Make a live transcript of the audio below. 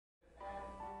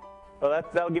Well,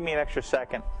 that'll give me an extra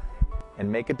second. And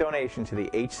make a donation to the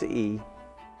HCE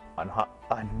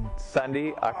on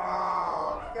Sunday.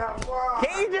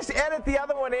 Can't you just edit the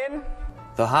other one in?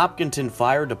 The Hopkinton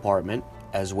Fire Department,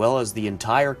 as well as the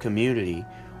entire community,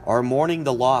 are mourning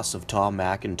the loss of Tom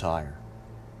McIntyre.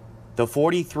 The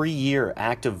 43-year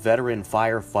active veteran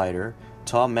firefighter,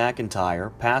 Tom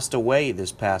McIntyre, passed away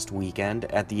this past weekend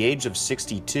at the age of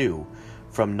 62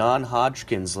 from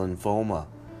non-Hodgkin's lymphoma.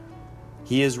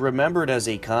 He is remembered as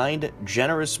a kind,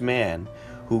 generous man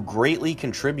who greatly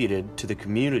contributed to the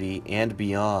community and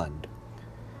beyond.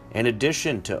 In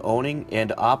addition to owning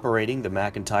and operating the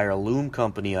McIntyre Loom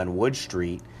Company on Wood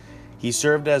Street, he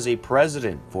served as a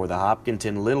president for the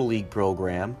Hopkinton Little League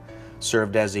program,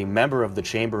 served as a member of the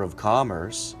Chamber of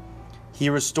Commerce. He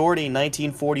restored a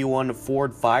 1941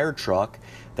 Ford fire truck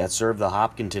that served the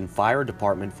Hopkinton Fire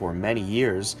Department for many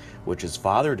years, which his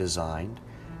father designed,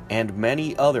 and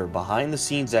many other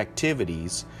behind-the-scenes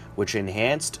activities which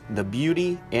enhanced the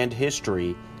beauty and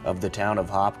history of the town of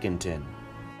Hopkinton.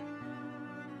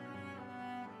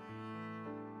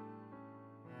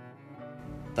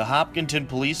 The Hopkinton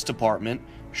Police Department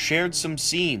shared some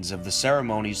scenes of the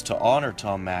ceremonies to honor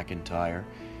Tom McIntyre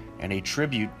and a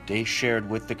tribute they shared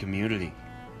with the community.